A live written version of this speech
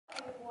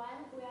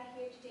everyone. We are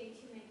here today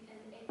to make an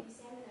AP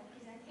seminar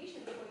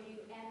presentation for you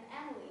and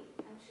Emily.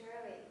 I'm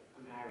Shirley.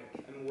 I'm Eric.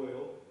 I'm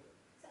Will.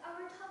 So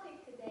our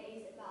topic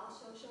today is about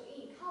social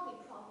inequality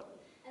problem,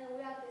 and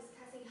we are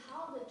discussing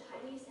how the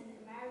Chinese and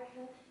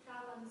American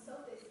government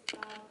solved this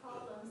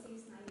problem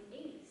since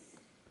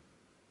 1980s.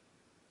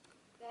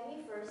 Let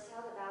me first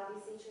talk about the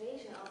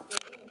situation of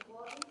the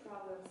inequality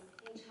problems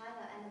in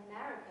China and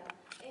America.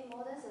 In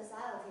modern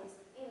societies,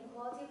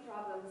 inequality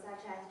problems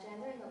such as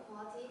gender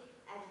inequality,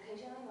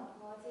 educational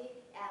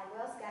inequality, and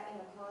wealth gap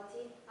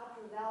inequality are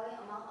prevailing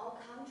among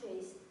all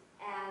countries,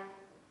 and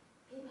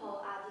people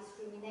are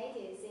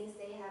discriminated since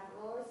they have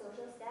lower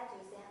social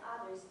status than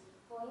others.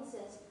 For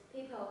instance,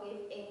 people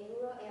live in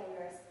rural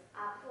areas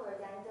are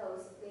poorer than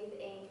those live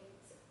in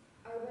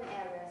urban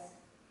areas.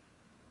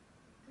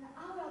 Now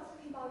we are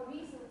talking about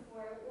reasons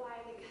for why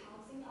the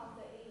causing of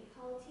the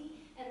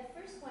inequality, and the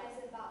first one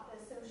is about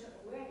the social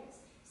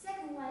awareness.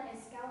 Second one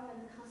is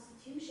government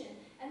constitution,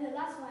 and the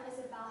last one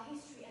is about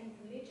history and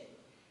religion.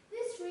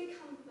 These three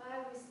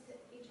combine with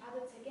each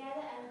other together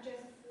and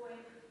just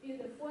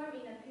build a form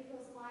in the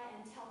people's mind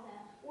and tell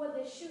them what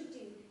they should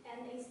do,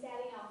 and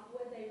instead of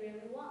what they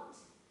really want.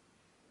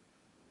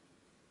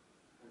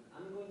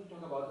 I'm going to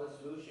talk about the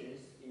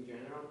solutions in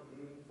general.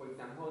 For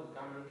example, the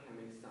government can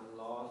make some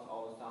laws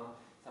or some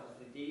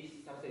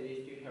subsidies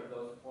to help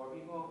those poor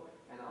people,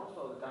 and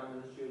also the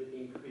government should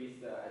increase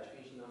the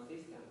educational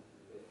system.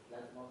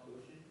 That's one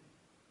solution.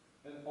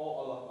 And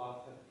all of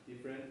us have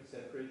different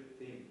separate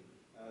themes.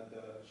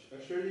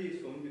 Shirley is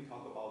going to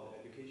talk about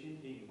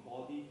education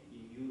inequality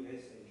in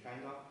US and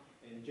China,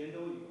 and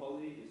gender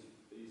equality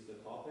is the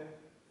topic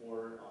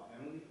for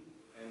Emily.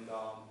 And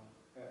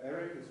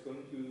Eric is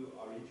going to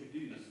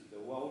introduce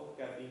the wealth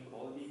gap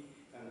inequality,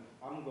 and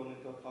I'm going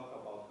to talk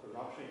about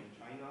corruption in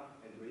China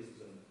and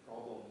racism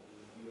problem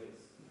in the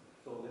US.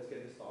 So let's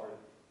get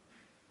started.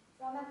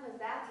 From my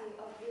perspective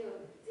of view,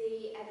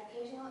 the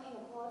educational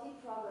inequality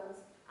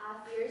problems are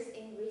fierce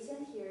in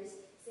recent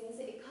years since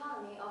the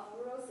economy of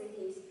rural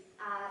cities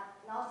are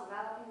not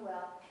developing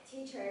well.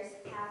 Teachers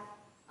have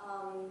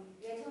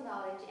little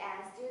knowledge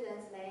and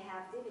students may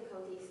have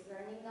difficulties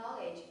learning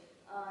knowledge.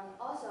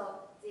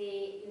 Also,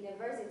 the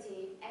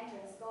university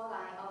entrance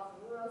scoreline of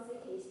rural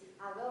cities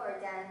are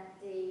lower than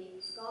the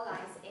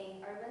scorelines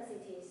in urban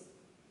cities.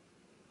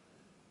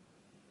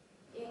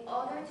 In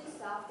order to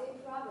solve this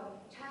problem,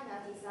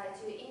 China decided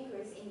to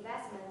increase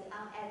investment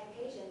on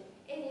education.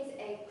 It is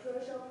a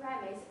crucial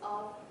premise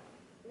of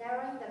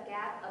narrowing the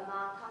gap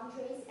among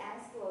countries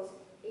and schools.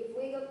 If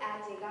we look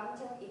at the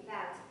long-term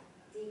effect,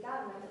 the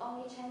government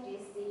only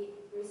changes the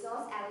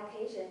resource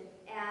allocation,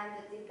 and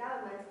the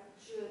government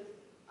should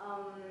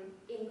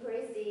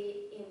increase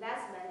the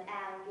investment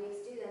and give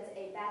students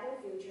a better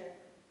future.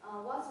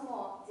 What's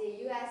more,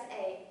 the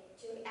USA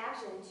took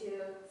action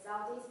to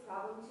solve this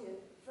problem too.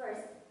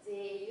 First,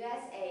 the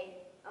USA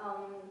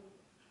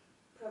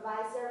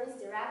provides service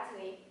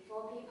directly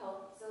for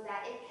people so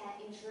that it can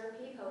ensure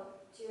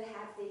people to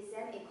have the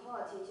same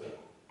equality to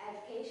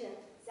education.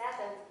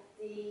 Second,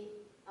 the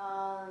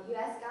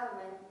US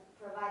government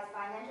provides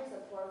financial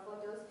support for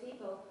those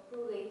people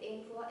who live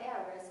in poor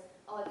areas.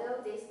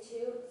 Although these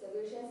two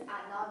solutions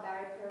are not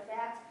very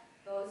perfect,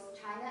 both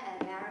China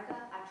and America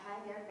are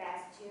trying their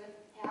best to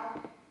help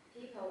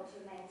people to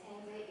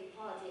maintain the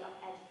equality of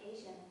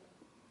education.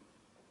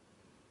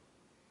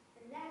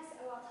 And next,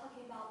 I will talk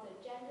about the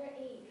gender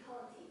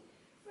inequality.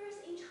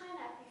 First, in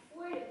China,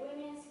 before the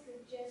women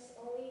could just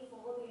only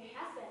follow their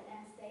husband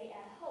and stay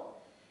at home.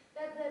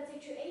 But the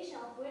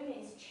situation of women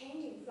is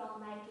changing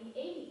from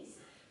 1980s.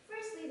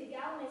 Firstly, the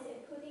government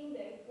is putting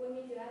the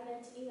women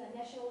development in a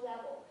national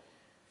level.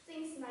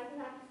 Since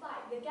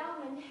 1995, the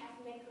government has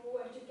made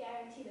work to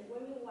guarantee the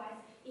women's rights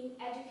in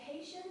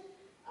education,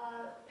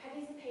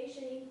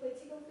 participation in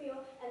political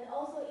field, and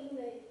also in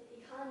the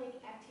economic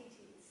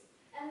activities.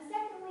 And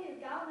secondly, the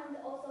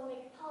government also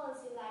make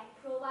policy like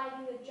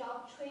providing the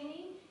job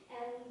training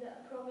and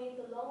promoting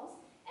the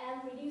loans and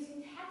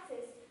reducing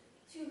taxes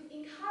to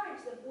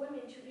encourage the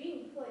women to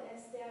re-employ and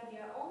start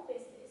their own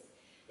business.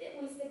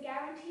 With the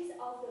guarantees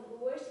of the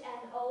laws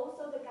and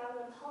also the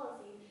government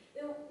policy,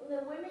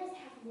 the women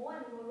have more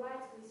and more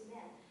rights with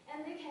men,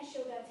 and they can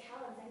show their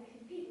talents and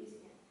compete with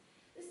men.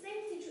 The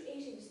same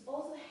situation is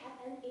also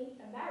happened in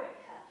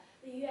America.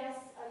 The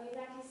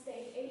United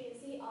States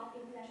Agency of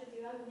International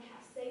Development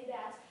has said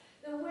that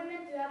the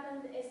women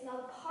development is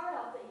not a part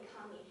of the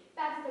economy,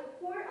 but the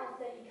core of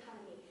the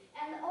economy.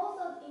 And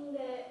also in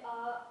the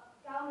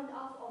government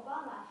of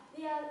Obama,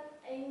 they are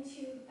aiming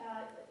to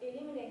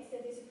eliminate the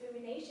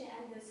discrimination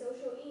and the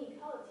social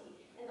inequality,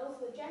 and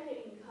also the gender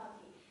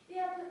inequality. They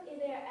are put in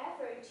their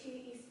effort to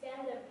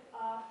expand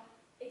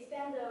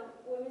the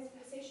women's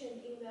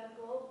position in the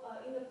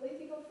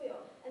political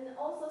field, and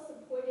also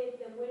supported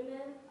the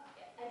women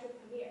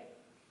entrepreneur.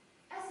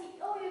 As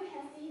all you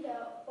can see,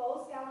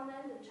 both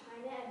government,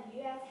 China and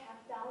US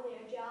have done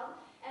their job,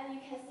 and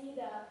you can see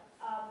the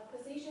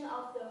position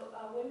of the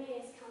women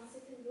is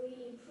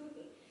consistently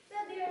improving.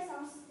 But there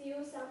are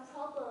still some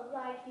problems,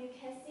 like you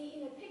can see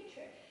in the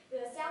picture.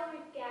 The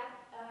salary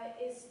gap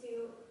is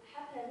still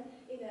happened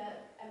in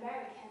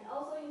America and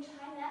also in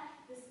China.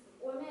 This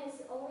women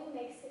only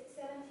make 75%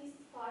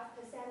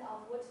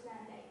 of what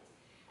men make.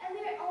 And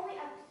there are only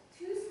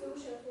two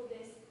solutions for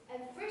this.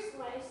 And first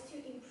one is to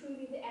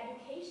improve the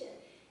education.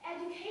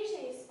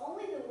 Education is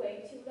only the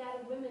way to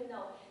let women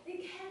know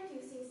they can do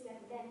things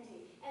that men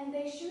do, and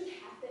they should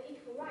have the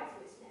equal rights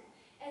with men.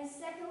 And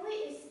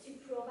secondly is to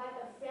provide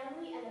a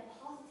friendly and a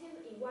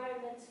positive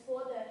environment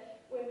for the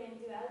women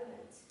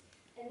development.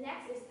 And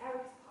next is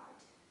Eric's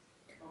part.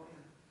 Okay.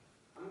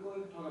 I'm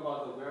going to talk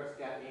about the wealth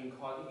gap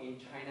inequality in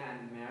China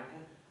and America.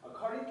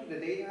 According to the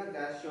data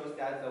that shows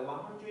that the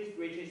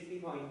 100 richest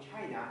people in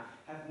China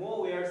have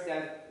more wealth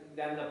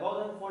than the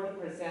bottom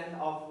 40%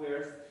 of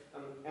wealth.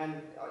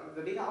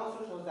 The data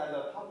also shows that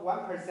the top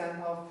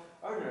 1% of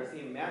earners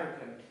in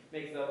America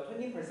make the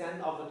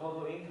 20% of the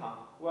total income,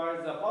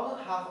 whereas the bottom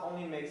half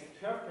only makes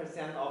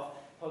 12% of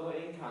total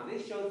income.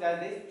 This shows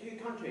that these two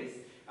countries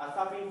are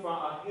suffering from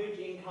a huge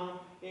income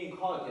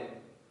inequality.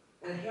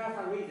 And here are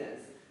some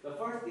reasons. The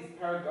first is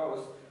paired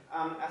growth.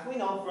 As we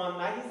know, from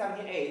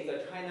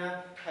 1978,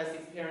 China has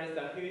experienced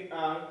a very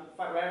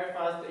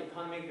fast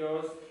economic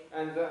growth,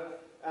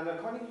 and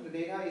according to the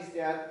data, is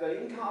that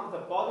the income of the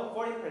bottom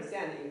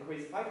 40%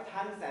 increased 5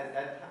 times at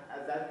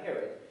that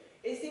period.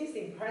 It seems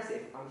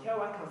impressive until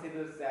one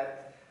considers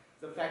that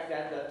the fact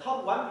that the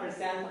top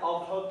 1%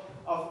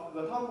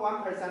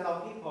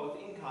 of people's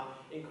income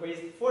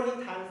increased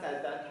 14 times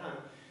at that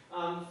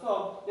time.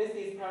 So this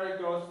disparate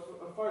growth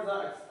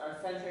further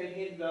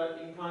accentuated the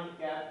income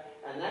gap.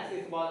 And next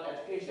is about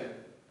education.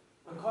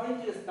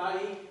 According to the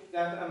study,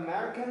 that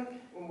Americans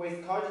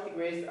with college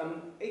degrees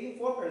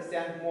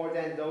 84% more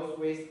than those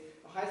with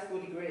high school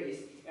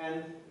degrees.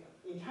 And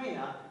in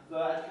China, the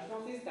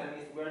educational system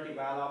is well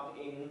developed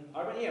in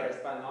urban areas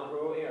but not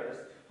rural areas.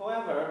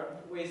 However,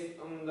 with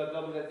the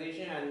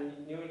globalization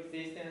and new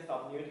existence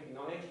of new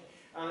technology,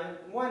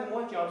 more and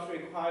more jobs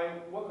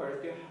require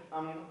workers to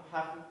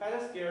have better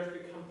skills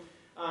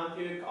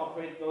to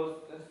operate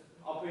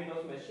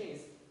those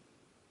machines.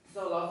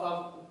 So lots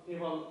of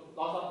people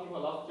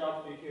lost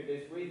jobs due to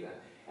this reason.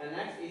 And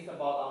next is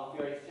about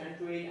unfair exchange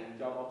rate and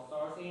job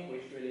outsourcing,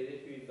 which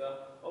related to the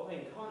open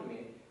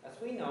economy.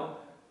 As we know,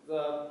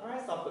 the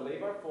price of the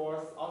labor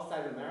force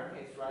outside America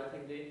is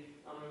relatively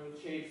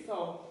cheap.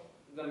 So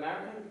the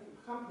American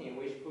company,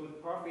 which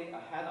put profit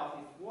ahead of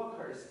its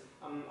workers,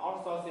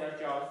 outsourced their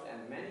jobs,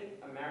 and many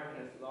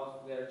Americans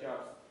lost their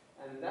jobs.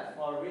 And that's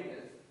for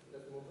reasons.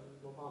 Let's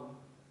move on.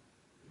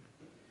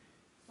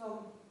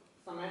 So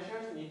some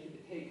measures need to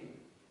be taken.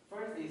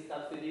 First is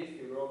subsidies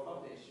to rural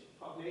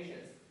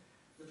populations.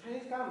 The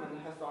Chinese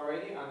government has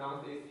already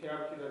announced its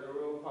help to the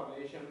rural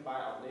population by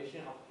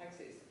abolition of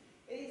taxes.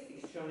 It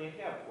is extremely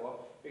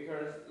helpful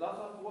because lots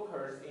of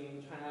workers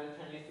in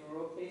Chinese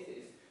rural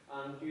places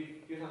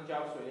do some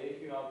jobs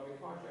related to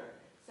agriculture.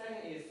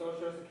 Second is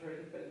social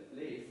security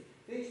beliefs.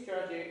 This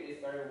strategy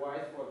is very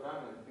wise for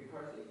government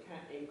because it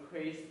can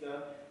increase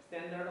the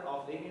standard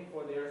of living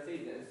for their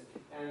citizens.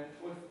 And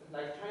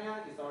like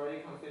China is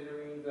already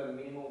considering the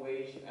minimum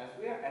wage as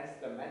well as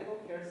the medical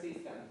care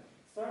system.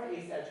 Third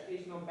is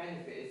educational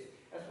benefits.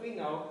 As we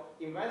know,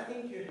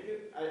 investing to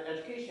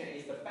education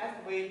is the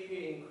best way to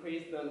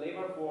increase the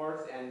labor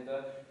force and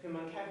the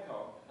human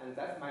capital. And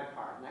that's my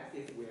part. Next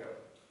is Will.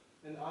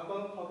 And I'm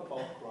going to talk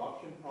about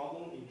corruption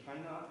problem in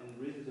China and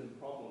racism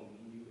problem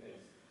in US.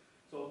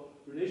 So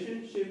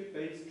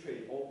relationship-based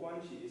trade or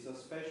guanxi is a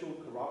special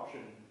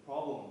corruption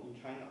problem in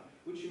China,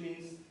 which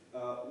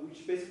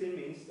basically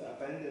means the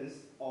abundance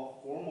of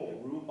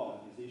formal rule-bound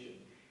decision.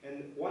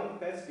 And one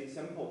best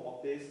example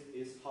of this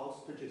is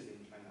house purchasing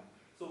in China.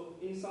 So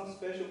in some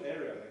special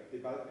area, like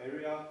developed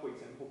area, for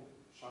example,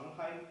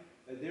 Shanghai,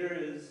 there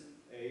is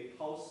a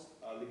house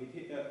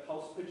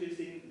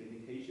purchasing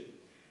limitation.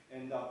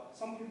 And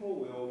some people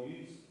will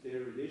use their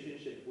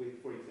relationship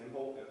with, for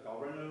example, a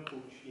governor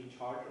who's in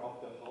charge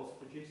of the house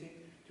purchasing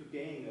to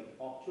gain an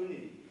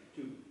opportunity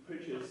to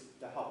purchase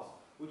the house,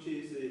 which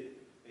is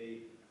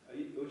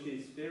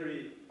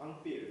very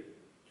unfair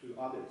to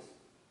others,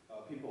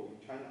 people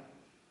in China.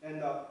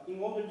 And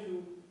in order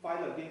to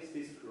fight against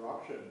this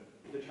corruption,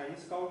 the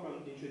Chinese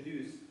government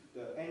introduced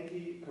the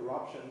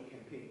anti-corruption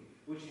campaign,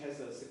 which has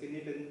a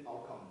significant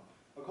outcome.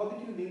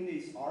 According to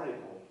Lindy's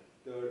article,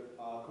 the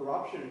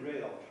corruption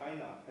rate of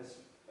China has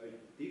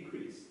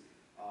decreased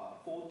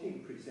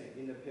 14%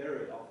 in the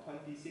period of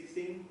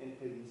 2016 and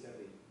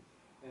 2017.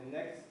 And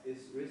next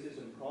is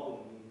racism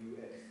problem in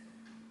US.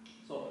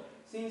 So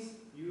since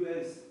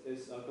US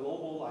is a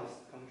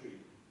globalized country,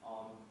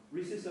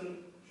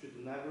 racism should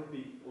never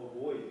be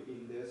avoided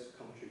in this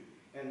country.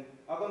 And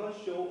I'm going to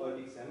show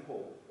an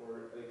example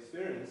or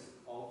experience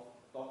of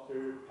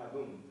Dr.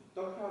 Kaboom.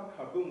 Dr.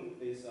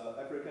 Kaboom is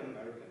African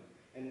American,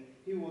 and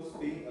he was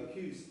being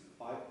accused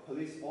by a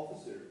police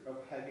officer of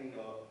having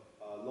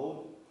a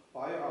load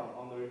firearm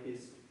under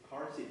his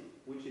car seat,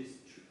 which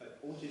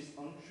is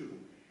untrue.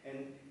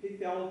 And he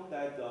felt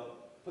that the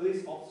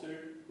police officer,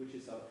 which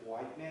is a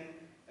white man,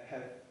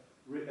 had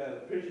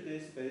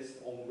prejudice based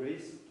on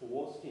race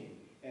towards him,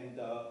 and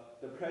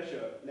the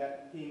pressure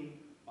led him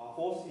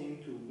forced him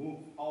to move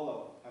out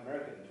of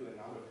America to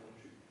another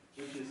country,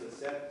 which is a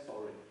sad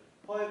story.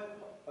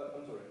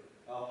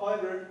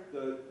 However,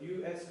 the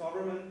U.S.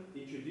 government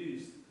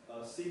introduced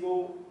a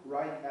Civil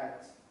Rights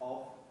Act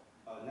of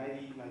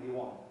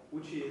 1991,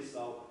 which is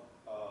a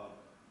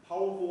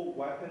powerful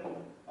weapon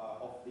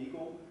of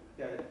legal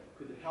that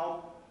could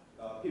help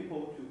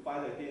people to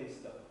fight against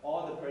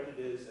all the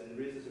prejudice and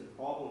racism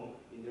problem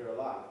in their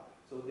life.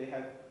 So they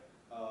have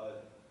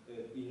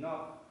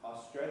enough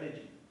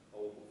strategy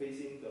of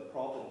facing the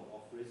problem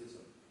of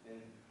racism.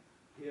 And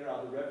here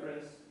are the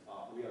reference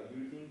we are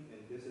using,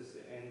 and this is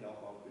the end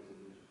of our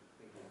presentation.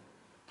 Thank you.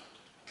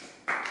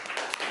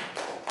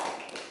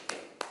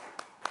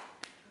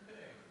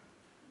 Okay.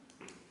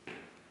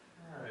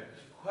 All right.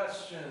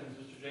 Questions,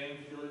 Mr. James?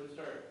 Would you like to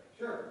start?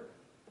 Sure.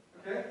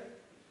 Okay.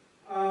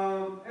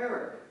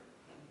 Eric,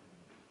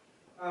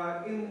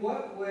 in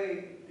what way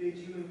did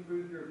you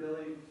improve your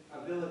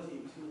ability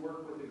to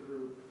work with the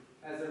group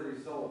as a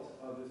result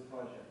of this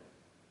project?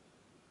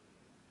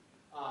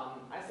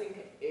 I think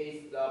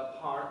it's the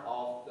part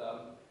of the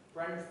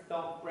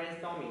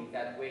brainstorming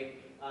that we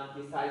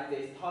decide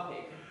this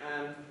topic.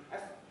 And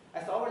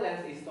as our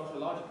lens is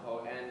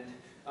sociological, and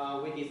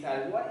we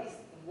decide what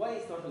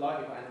is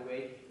sociological, and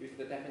we use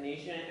the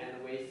definition,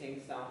 and we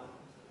think some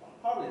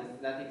problems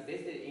that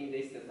existed in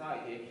this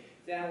society.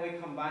 Then we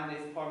combine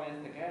these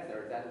problems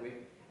together,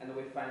 and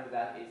we find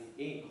that it's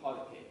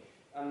inequality.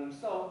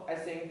 So I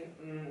think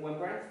when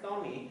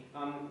brainstorming,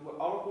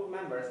 our group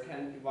members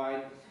can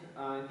divide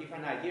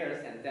different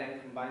ideas and then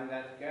combine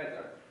that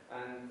together.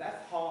 And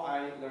that's how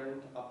I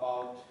learned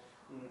about.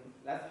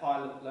 As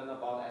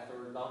a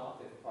result of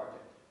this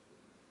project.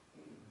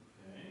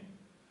 Okay.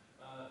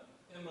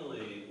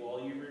 Emily, while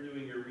you were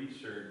doing your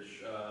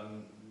research,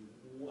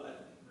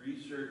 what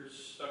research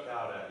stuck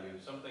out at you?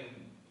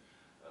 Something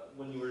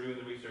when you were doing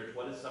the research.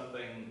 What is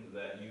something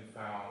that you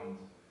found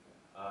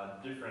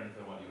different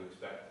than what you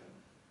expected?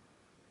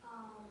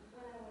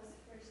 When I was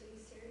first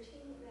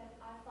researching, that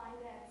I find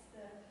that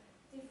the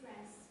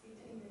difference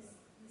between the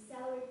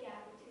salary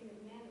gap between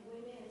the men and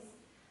women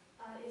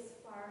is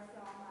far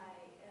from my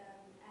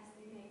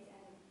estimate,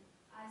 and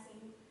I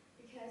think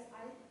because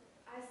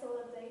I saw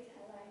the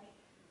data like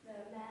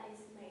the man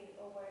is made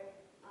over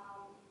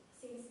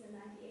since the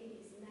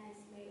 1980s, man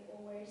is made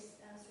over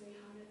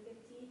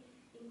 350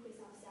 increase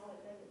of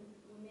salary, but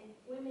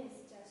women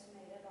is just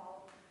made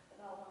about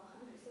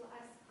 100. So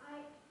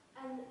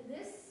and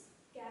this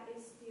gap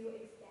is still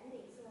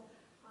extending. So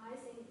I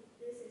think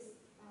this is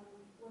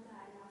what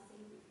I not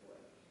seen before.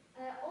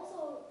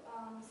 Also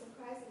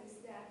surprising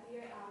is that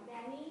there are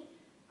many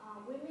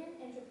women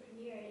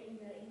entrepreneurs in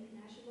the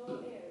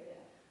international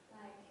area,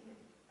 like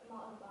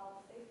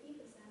about 50%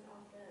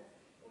 of the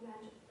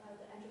women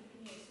the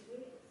entrepreneurs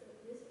women. So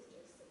this is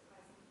just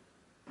surprising.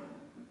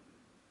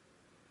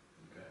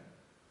 Okay.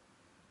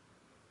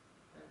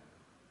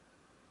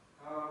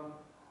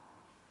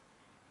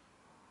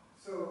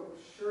 So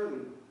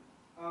Shirley,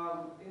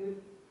 in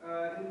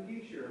the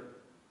future,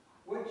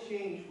 what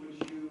change would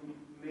you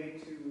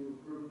make to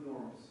group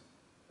norms?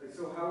 Like,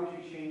 so how would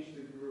you change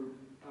the group,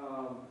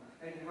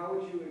 and how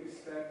would you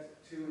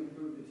expect to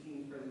improve the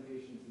team's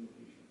presentations in the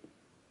future?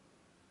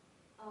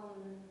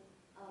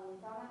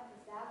 From my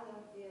perspective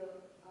of view,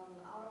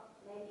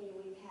 maybe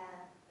we can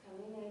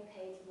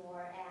communicate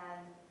more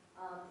and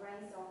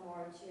brainstorm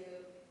more to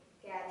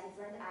get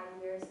different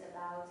ideas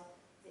about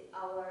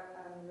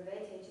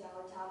related to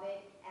our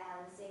topic,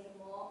 and think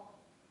more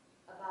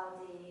about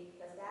the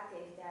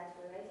perspective that's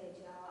related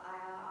to our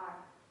IRR.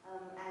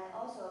 And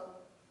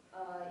also,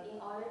 in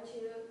order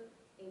to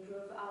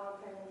improve our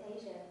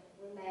presentation,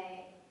 we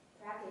may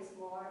practice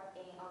more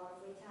in our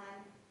free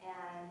time,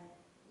 and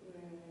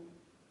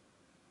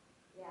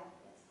yeah,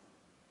 that's all.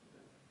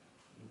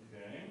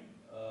 Okay.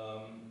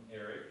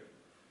 Eric,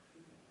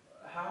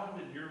 how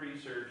did your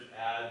research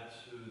add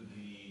to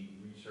the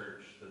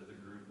research that the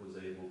group was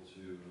able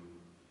to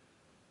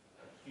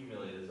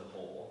accumulate as a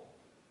whole?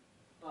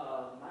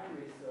 My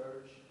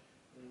research,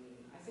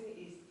 I think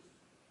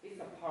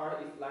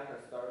it's like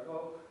a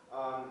circle.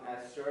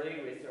 As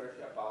Shirley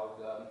researched about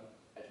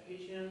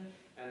education,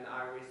 and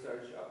I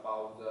researched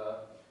about the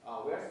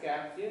wealth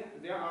gap.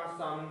 There are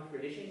some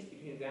relations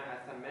between them,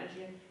 as I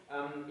mentioned.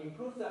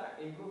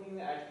 Improving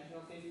the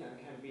educational system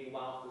can be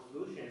one of the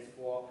solutions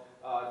for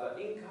the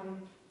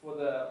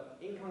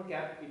income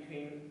gap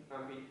between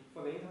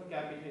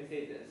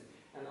citizens.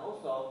 And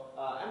also,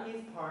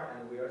 Emily's part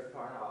and Weir's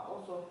part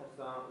also have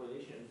some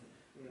relations.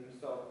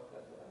 So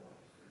that's what I want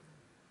to say.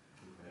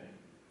 Okay.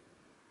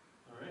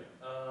 All right.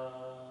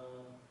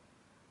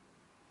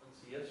 Let's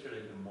see.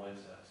 Yesterday, the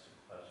Moise asked a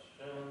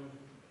question.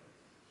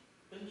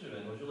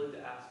 Benjamin, would you like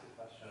to ask a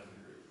question of the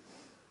group?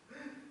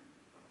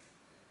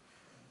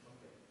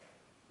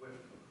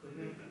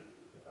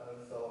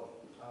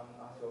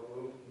 As your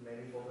group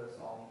mainly focus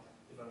on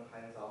different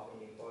kinds of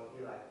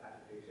inequality like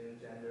education,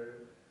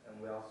 gender, and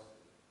wealth,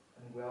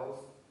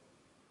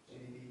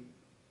 GDP,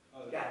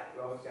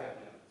 wealth gap.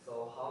 Yeah.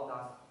 So how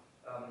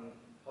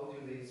do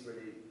these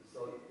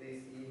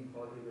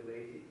inequality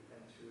related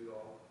and to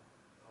your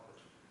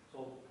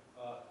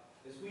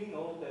we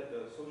know that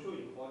the social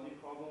equality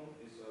problem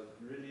is a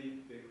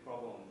really big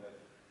problem that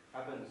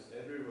happens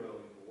everywhere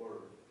in the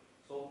world.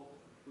 So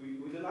we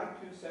would like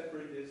to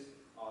separate this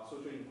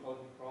social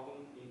inequality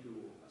problem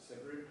into a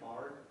separate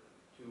part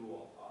to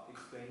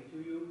explain to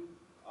you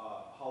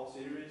how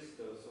serious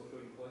the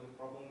social inequality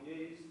problem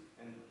is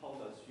and how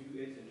does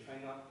US and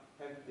China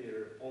have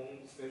their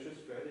own special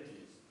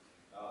strategies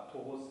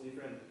towards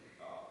different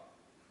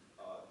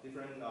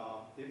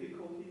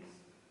difficulties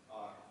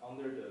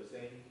under the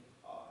same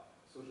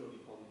social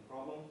equality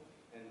problem.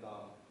 And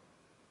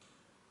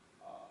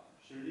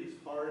Shirley's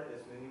part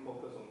is mainly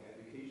focused on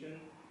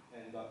education,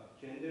 and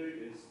gender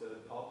is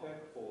the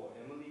topic for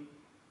Emily.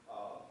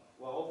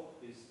 Wealth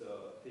is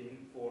the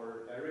theme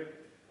for Eric,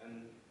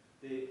 and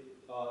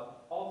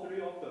all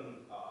three of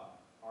them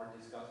are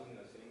discussing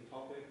the same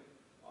topic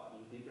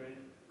in different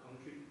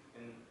countries.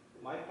 And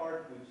my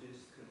part, which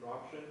is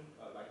corruption,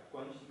 like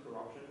关系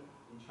corruption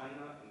in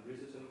China and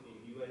racism in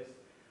US,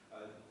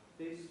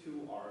 these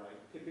two are like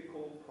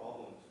typical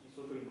problems,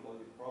 social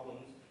inequality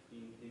problems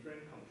in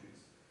different countries.